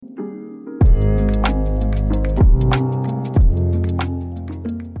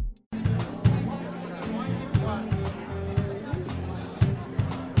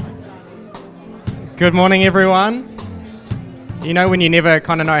Good morning, everyone. You know when you never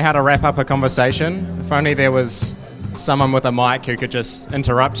kind of know how to wrap up a conversation? If only there was someone with a mic who could just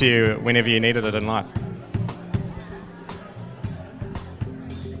interrupt you whenever you needed it in life.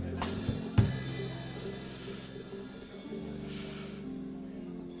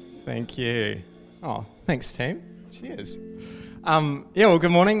 Thank you. Oh, thanks, team. Cheers. Well,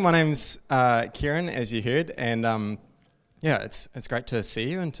 good morning. My name's Kieran, as you heard, and it's great to see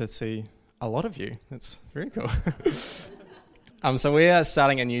you and to see a lot of you. It's very cool. So we are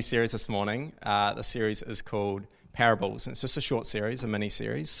starting a new series this morning. The series is called Parables. And it's just a short series, a mini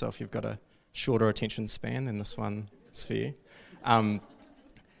series. So if you've got a shorter attention span, then this one is for you.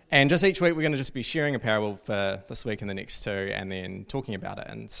 And just each week we're going to just be sharing a parable for this week and the next two, and then talking about it.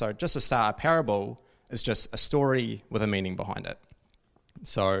 And so just to start, a parable is just a story with a meaning behind it.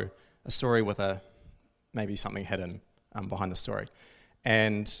 So a story with maybe something hidden behind the story.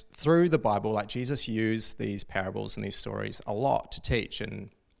 And through the Bible, like Jesus used these parables and these stories a lot to teach. And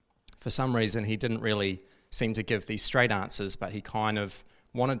for some reason, he didn't really seem to give these straight answers, but he kind of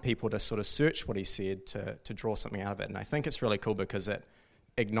wanted people to sort of search what he said to draw something out of it. And I think it's really cool because it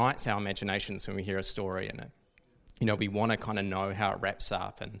ignites our imaginations when we hear a story, and we want to kind of know how it wraps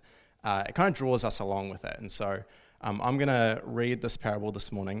up, and it kind of draws us along with it. And so I'm going to read this parable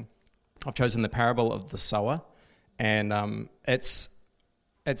this morning. I've chosen the parable of the Sower, and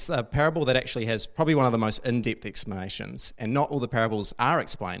it's a parable that actually has probably one of the most in-depth explanations, and not all the parables are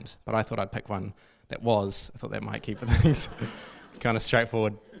explained, but I thought I'd pick one that was. I thought that might keep things kind of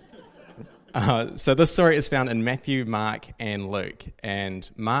straightforward. So this story is found in Matthew, Mark, and Luke. And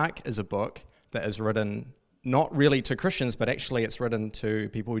Mark is a book that is written not really to Christians, but actually it's written to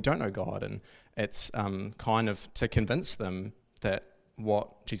people who don't know God. And it's kind of to convince them that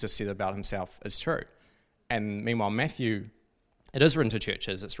what Jesus said about himself is true. And meanwhile, Matthew, it is written to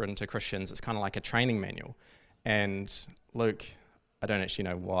churches, it's written to Christians, it's kind of like a training manual. And Luke, I don't actually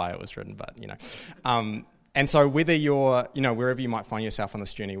know why it was written, but and so whether you're, wherever you might find yourself on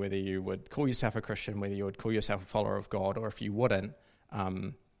this journey, whether you would call yourself a Christian, whether you would call yourself a follower of God, or if you wouldn't,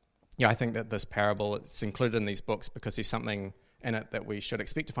 I think that this parable, it's included in these books because there's something in it that we should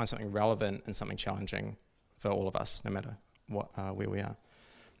expect to find something relevant and something challenging for all of us, no matter where we are.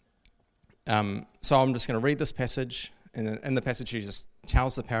 So I'm just going to read this passage. In the passage, he just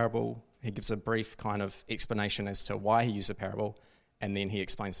tells the parable. He gives a brief kind of explanation as to why he used the parable, and then he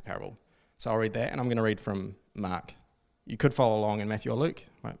explains the parable. So I'll read that, and I'm going to read from Mark. You could follow along in Matthew or Luke.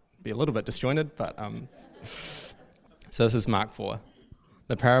 Might be a little bit disjointed, but... So this is Mark 4,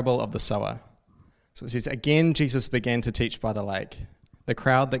 the parable of the sower. So it says, "Again Jesus began to teach by the lake. The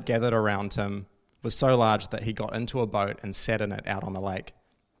crowd that gathered around him was so large that he got into a boat and sat in it out on the lake,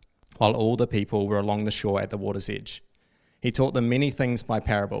 while all the people were along the shore at the water's edge. He taught them many things by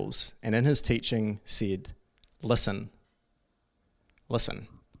parables, and in his teaching said, 'Listen, listen.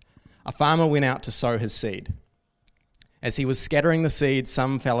 A farmer went out to sow his seed. As he was scattering the seed,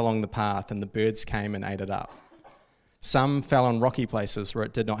 some fell along the path, and the birds came and ate it up. Some fell on rocky places where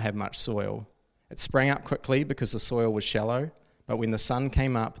it did not have much soil. It sprang up quickly because the soil was shallow, but when the sun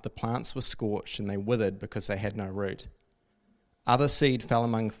came up, the plants were scorched and they withered because they had no root. Other seed fell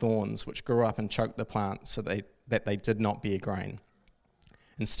among thorns, which grew up and choked the plants so that they did not bear grain.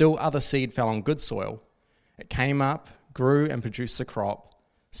 And still other seed fell on good soil. It came up, grew, and produced a crop,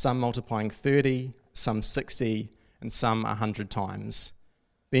 some multiplying 30, some 60, and some 100 times.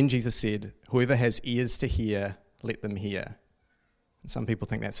 Then Jesus said, 'Whoever has ears to hear, let them hear.'" And some people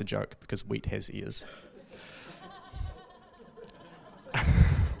think that's a joke because wheat has ears.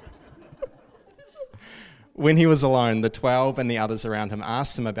 When he was alone, the 12 and the others around him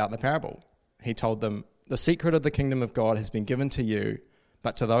asked him about the parable. He told them, "The secret of the kingdom of God has been given to you,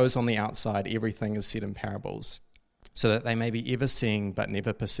 but to those on the outside everything is said in parables, so that they may be ever seeing but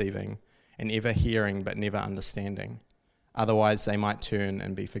never perceiving, and ever hearing but never understanding. Otherwise they might turn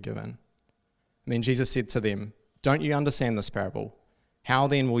and be forgiven." And then Jesus said to them, "Don't you understand this parable? How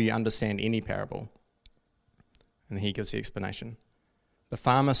then will you understand any parable?" And he gives the explanation. "The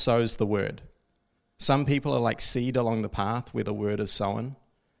farmer sows the word. Some people are like seed along the path where the word is sown.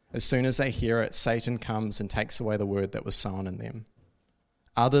 As soon as they hear it, Satan comes and takes away the word that was sown in them.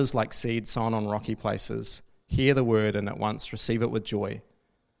 Others, like seed sown on rocky places, hear the word and at once receive it with joy.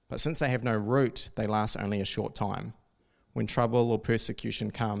 But since they have no root, they last only a short time. When trouble or persecution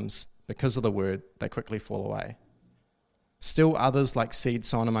comes because of the word, they quickly fall away. Still others, like seed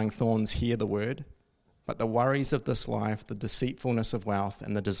sown among thorns, hear the word, but the worries of this life, the deceitfulness of wealth,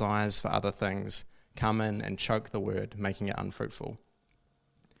 and the desires for other things come in and choke the word, making it unfruitful.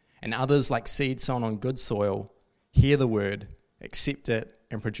 And others, like seed sown on good soil, hear the word, accept it,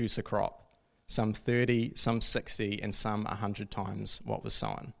 and produce a crop, some 30, some 60, and some 100 times what was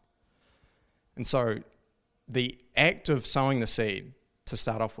sown. And so the act of sowing the seed, to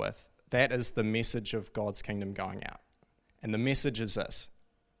start off with, that is the message of God's kingdom going out. And the message is this,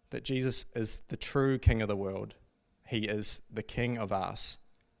 that Jesus is the true King of the world. He is the King of us.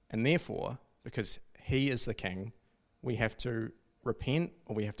 And therefore, because he is the King, we have to repent,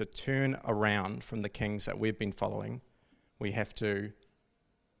 or we have to turn around from the kings that we've been following. We have to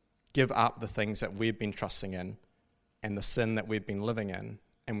give up the things that we've been trusting in and the sin that we've been living in,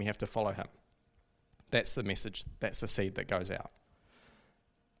 and we have to follow him. That's the message. That's the seed that goes out.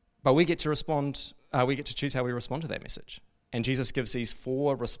 But we get to respond, we get to choose how we respond to that message. And Jesus gives these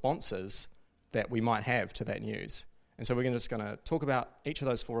 4 responses that we might have to that news. And so we're just going to talk about each of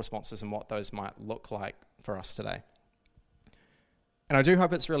those 4 responses and what those might look like for us today. And I do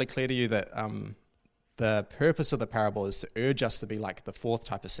hope it's really clear to you that the purpose of the parable is to urge us to be like the 4th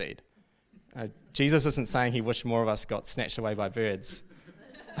type of seed. Jesus isn't saying he wished more of us got snatched away by birds.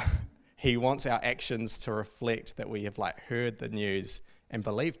 He wants our actions to reflect that we have heard the news and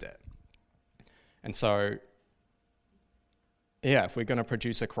believed it. And so, if we're going to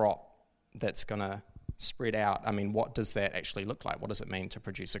produce a crop that's going to spread out, what does that actually look like? What does it mean to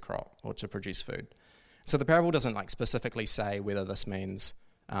produce a crop or to produce food? So the parable doesn't specifically say whether this means,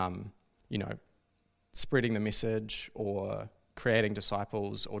 spreading the message or creating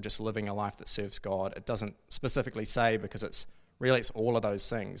disciples or just living a life that serves God. It doesn't specifically say, because it's all of those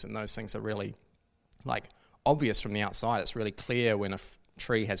things, and those things are really obvious from the outside. It's really clear when a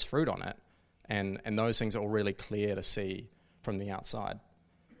tree has fruit on it, and those things are all really clear to see from the outside.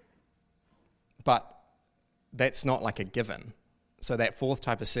 But that's not a given. So that 4th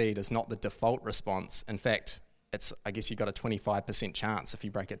type of seed is not the default response. In fact, I guess you've got a 25% chance if you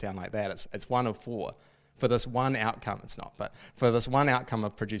break it down like that. It's 1 of 4. For this one outcome, it's not, but for this one outcome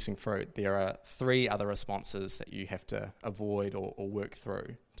of producing fruit, there are 3 other responses that you have to avoid or work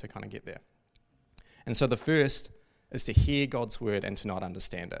through to kind of get there. And so the first is to hear God's word and to not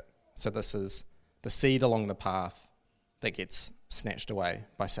understand it. So this is the seed along the path that gets snatched away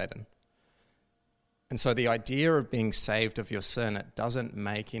by Satan. And so the idea of being saved of your sin, it doesn't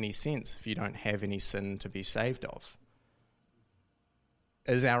make any sense if you don't have any sin to be saved of.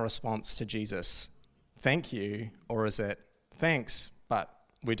 Is our response to Jesus, thank you, or is it, thanks, but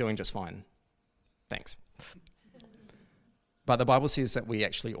we're doing just fine? Thanks. But the Bible says that we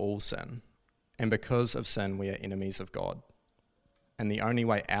actually all sin, and because of sin, we are enemies of God. And the only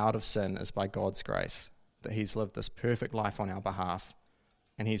way out of sin is by God's grace, that he's lived this perfect life on our behalf,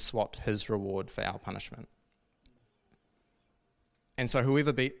 and he's swapped his reward for our punishment. And so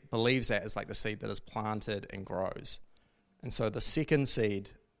whoever believes that is like the seed that is planted and grows. And so the second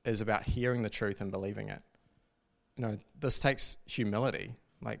seed is about hearing the truth and believing it. This takes humility.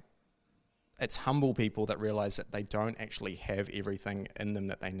 It's humble people that realize that they don't actually have everything in them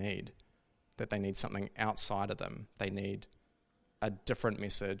that they need something outside of them. They need a different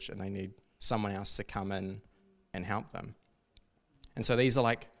message, and they need someone else to come in and help them. And so these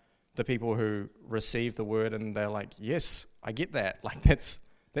are the people who receive the word and they're like, yes, I get that.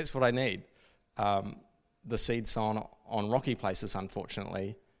 That's what I need. The seeds sown on rocky places,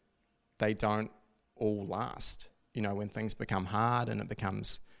 unfortunately, they don't all last. When things become hard and it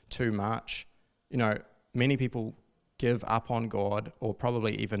becomes too much, many people give up on God, or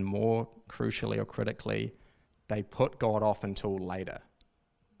probably even more crucially or critically, they put God off until later.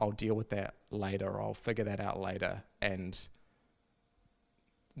 I'll deal with that later. I'll figure that out later. And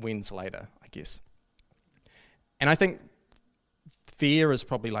when's later, I guess. And I think fear is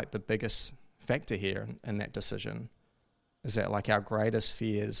probably the biggest factor here in that decision, is that our greatest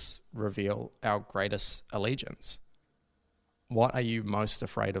fears reveal our greatest allegiance. What are you most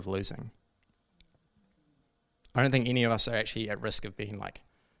afraid of losing? I don't think any of us are actually at risk of being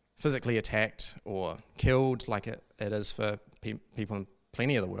physically attacked or killed like it is for people in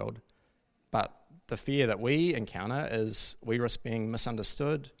plenty of the world. But the fear that we encounter is we risk being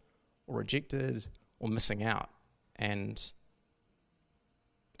misunderstood or rejected or missing out. And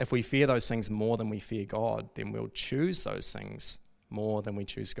if we fear those things more than we fear God, then we'll choose those things more than we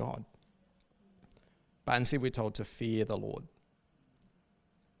choose God. But instead we're told to fear the Lord.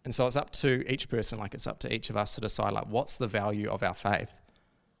 And so it's up to each person, it's up to each of us to decide, what's the value of our faith?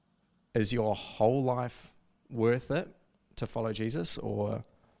 Is your whole life worth it to follow Jesus? Or,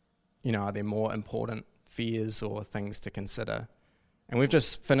 are there more important fears or things to consider? And we've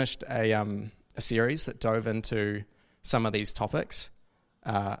just finished a series that dove into some of these topics,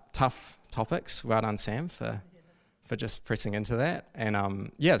 tough topics. Well done, Sam, for just pressing into that.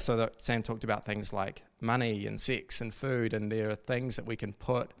 And so Sam talked about things like money and sex and food, and there are things that we can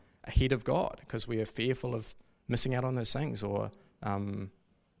put ahead of God because we are fearful of missing out on those things, or and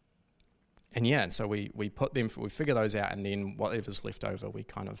so we figure those out, and then whatever's left over,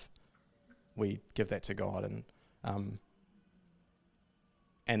 we give that to God.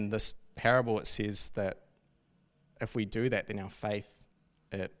 And this parable, it says that if we do that, then our faith,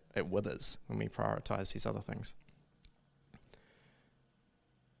 it withers when we prioritize these other things.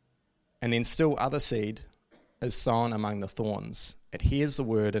 And then still other seed is sown among the thorns. It hears the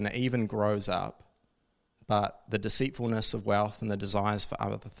word and it even grows up, but the deceitfulness of wealth and the desires for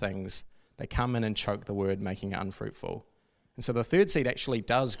other things, they come in and choke the word, making it unfruitful. And so the third seed actually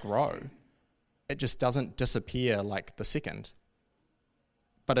does grow. It just doesn't disappear like the second,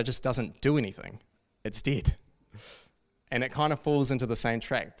 but it just doesn't do anything. It's dead. And it kind of falls into the same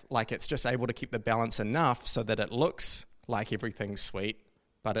track. Like it's just able to keep the balance enough so that it looks like everything's sweet,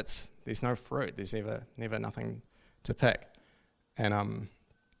 but there's no fruit. There's never nothing to pick. And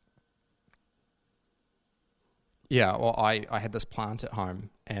I had this plant at home,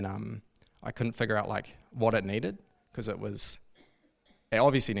 and I couldn't figure out like what it needed, because it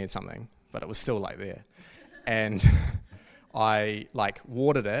obviously needed something, but it was still like there. And I like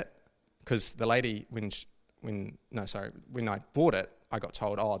watered it, because the lady when I bought it, I got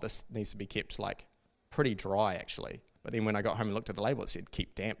told, oh, this needs to be kept like pretty dry actually. But then when I got home and looked at the label, it said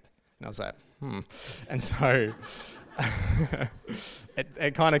keep damp. And I was like, And so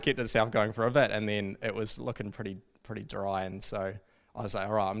it kind of kept itself going for a bit, and then it was looking pretty dry. And so I was like,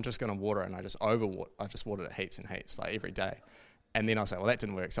 all right, I'm just going to water it. And I just watered it heaps and heaps, like every day. And then I was like, well, that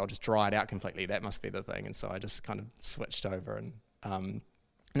didn't work, so I'll just dry it out completely. That must be the thing. And so I just kind of switched over, and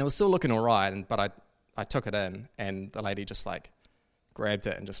it was still looking all right. But I took it in, and the lady just like grabbed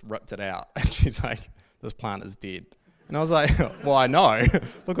it and just ripped it out. And she's like, this plant is dead. And I was like, well, I know.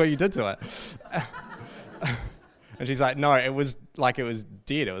 Look what you did to it. And she's like, no, it was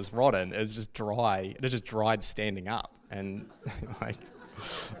dead. It was rotten. It was just dry. It just dried standing up. And like,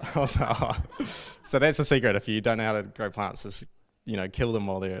 I was like, oh. So that's the secret. If you don't know how to grow plants, just, kill them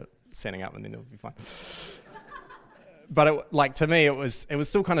while they're standing up, and then it'll be fine. But to me, it was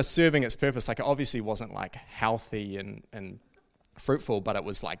still kind of serving its purpose. Like it obviously wasn't like healthy and fruitful, but it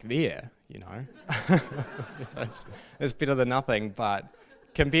was like there, it's better than nothing. But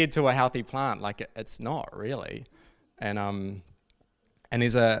compared to a healthy plant, like it's not really. And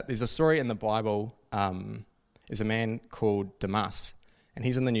there's a story in the Bible. There's a man called Demas, and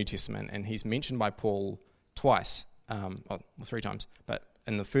he's in the New Testament, and he's mentioned by Paul twice, 3 times. But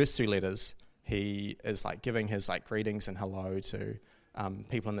in the first 2 letters, he is like giving his like greetings and hello to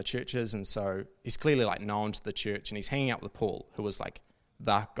people in the churches, and so he's clearly like known to the church, and he's hanging out with Paul, who was like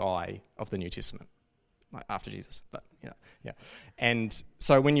the guy of the New Testament, like after Jesus. But yeah. And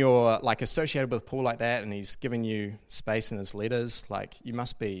so when you're like associated with Paul like that, and he's giving you space in his letters, like you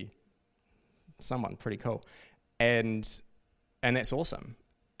must be someone pretty cool, and that's awesome.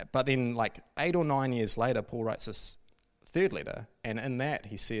 But then like 8 or 9 years later, Paul writes this 3rd letter, and in that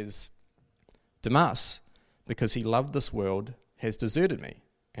he says, Demas, because he loved this world, has deserted me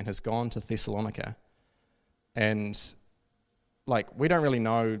and has gone to Thessalonica. And like we don't really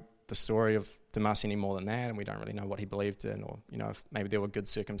know the story of Demas any more than that, and we don't really know what he believed in, or if maybe there were good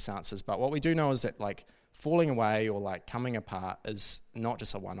circumstances. But what we do know is that like falling away or like coming apart is not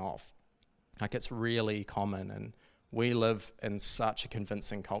just a one-off. Like it's really common, and we live in such a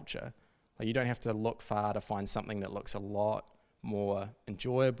convincing culture. Like you don't have to look far to find something that looks a lot more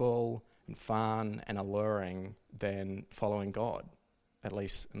enjoyable and fun and alluring than following God, at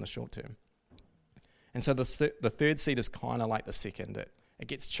least in the short term. And so the 3rd seed is kind of like the second. It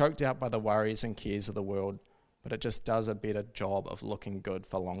gets choked out by the worries and cares of the world, but it just does a better job of looking good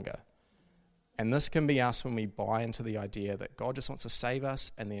for longer. And this can be us when we buy into the idea that God just wants to save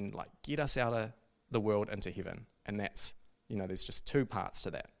us and then like get us out of the world into heaven. And that's, there's just 2 parts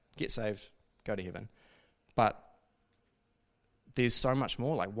to that. Get saved, go to heaven. But there's so much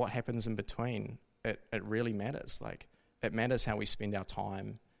more, like what happens in between. It really matters. Like it matters how we spend our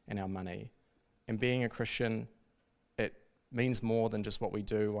time and our money. And being a Christian, it means more than just what we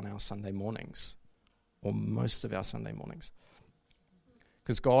do on our Sunday mornings, or most of our Sunday mornings.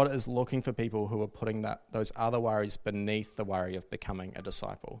 Because God is looking for people who are putting those other worries beneath the worry of becoming a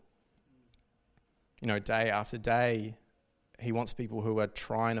disciple. Day after day, he wants people who are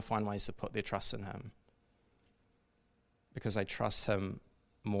trying to find ways to put their trust in him, because they trust him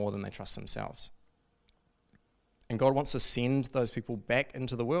more than they trust themselves. And God wants to send those people back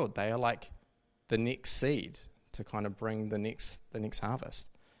into the world. They are like the next seed to kind of bring the next harvest.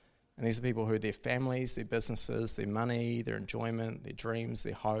 And these are people who their families, their businesses, their money, their enjoyment, their dreams,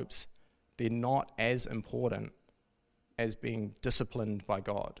 their hopes, they're not as important as being disciplined by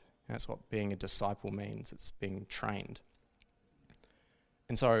God And that's what being a disciple means. It's being trained.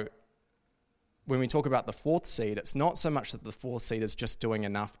 And so when we talk about the fourth seed, it's not so much that the fourth seed is just doing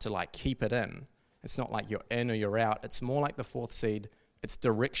enough to like keep it in. It's not like you're in or you're out. It's more like the fourth seed, its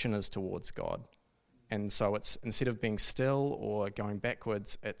direction is towards God. And so it's, instead of being still or going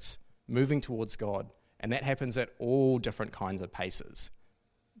backwards, it's moving towards God. And that happens at all different kinds of paces.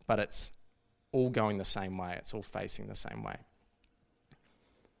 But it's all going the same way. It's all facing the same way.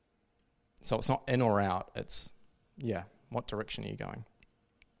 So it's not in or out. It's, what direction are you going?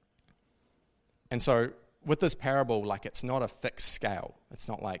 And so with this parable, like, it's not a fixed scale. It's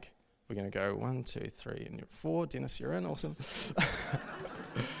not like we're going to go 1, 2, 3, and you're 4. Dennis, you're in. Awesome.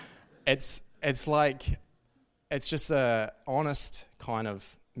 It's like, it's just a honest kind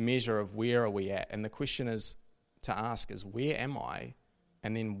of measure of where are we at. And the question is to ask is, where am I?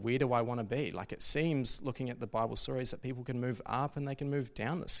 And then where do I want to be? Like, it seems, looking at the Bible stories, that people can move up and they can move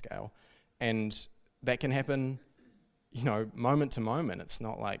down the scale. And that can happen, moment to moment. It's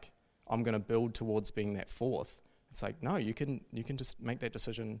not like I'm going to build towards being that fourth. It's like, no, you can just make that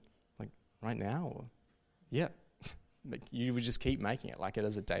decision like right now. Or, you would just keep making it like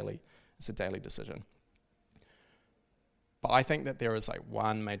it's a daily decision. But I think that there is like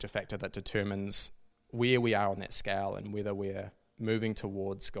one major factor that determines where we are on that scale and whether we're moving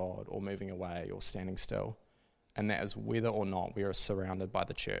towards God or moving away or standing still. And that is whether or not we are surrounded by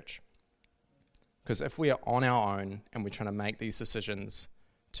the church. Because if we are on our own and we're trying to make these decisions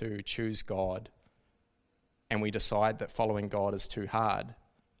to choose God, and we decide that following God is too hard,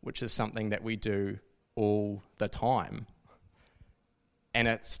 which is something that we do all the time, and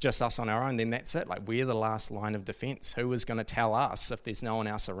it's just us on our own, then that's it. Like, we're the last line of defense. Who is going to tell us if there's no one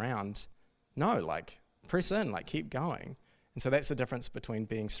else around? No, like, press in, like, keep going. And so that's the difference between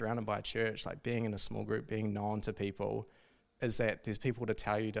being surrounded by a church, like being in a small group, being known to people, is that there's people to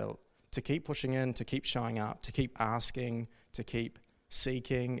tell you to keep pushing in, to keep showing up, to keep asking, to keep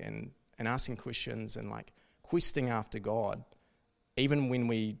seeking and asking questions and like questing after God, even when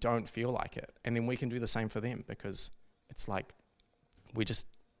we don't feel like it. And then we can do the same for them, because it's like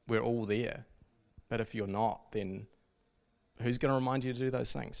we're all there. But if you're not, then who's going to remind you to do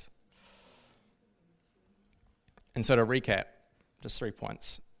those things? And so to recap, just 3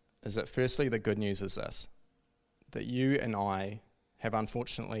 points, is that firstly, the good news is this, that you and I have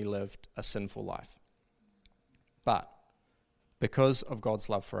unfortunately lived a sinful life. But because of God's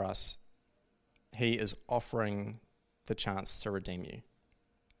love for us, he is offering the chance to redeem you.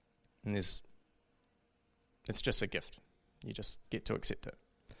 And it's just a gift. You just get to accept it.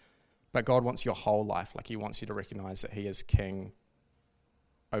 But God wants your whole life. Like, he wants you to recognize that he is king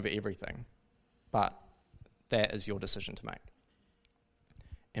over everything. But that is your decision to make.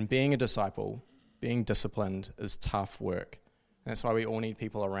 And being a disciple, being disciplined, is tough work. And that's why we all need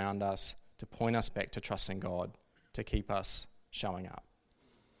people around us to point us back to trusting God, to keep us showing up.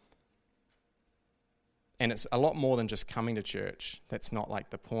 And it's a lot more than just coming to church. That's not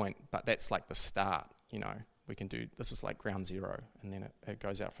like the point, but that's like the start. We can do, this is like ground zero, and then it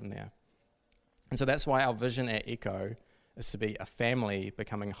goes out from there. And so that's why our vision at Echo is to be a family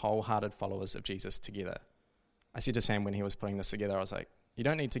becoming wholehearted followers of Jesus together. I said to Sam when he was putting this together, I was like, you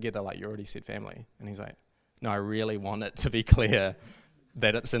don't need together, like you already said family. And he's like, no, I really want it to be clear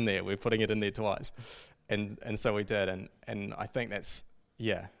that it's in there. We're putting it in there twice. And so we did. And I think that's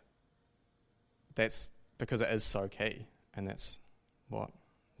because it is so key. And that's what,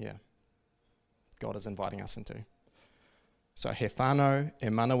 God is inviting us into. So he whānau e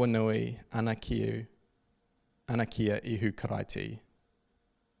manawa nui ana kia ihu karaiti.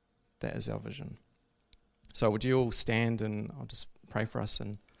 That is our vision. So would you all stand, and I'll just pray for us,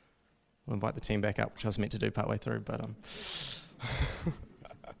 and we'll invite the team back up, which I was meant to do partway through, but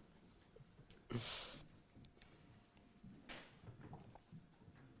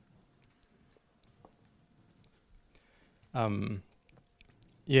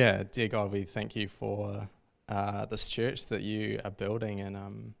dear God, we thank you for this church that you are building,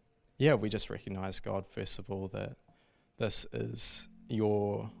 and we just recognize, God, first of all, that this is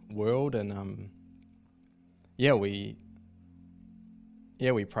your world, and we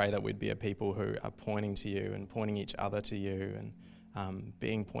pray that we'd be a people who are pointing to you and pointing each other to you and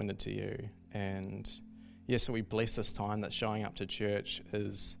being pointed to you. And so we bless this time that showing up to church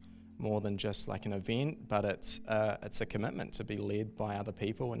is more than just like an event, but it's a commitment to be led by other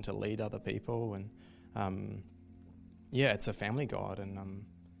people and to lead other people. And it's a family, God. And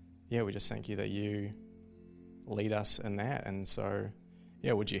we just thank you that you lead us in that. And so,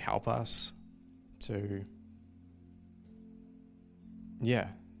 would you help us to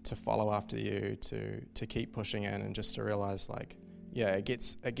follow after you, to keep pushing in, and just to realize, like, it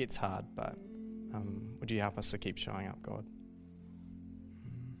gets hard, but would you help us to keep showing up, God?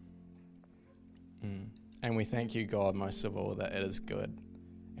 And we thank you, God, most of all, that it is good.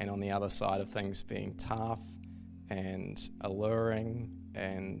 And on the other side of things being tough and alluring,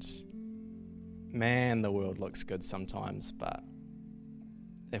 and man, the world looks good sometimes, but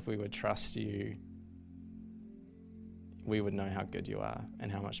if we would trust you, we would know how good you are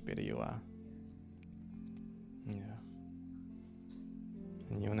and how much better you are. Yeah.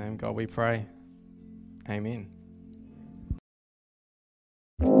 In your name, God, we pray. Amen.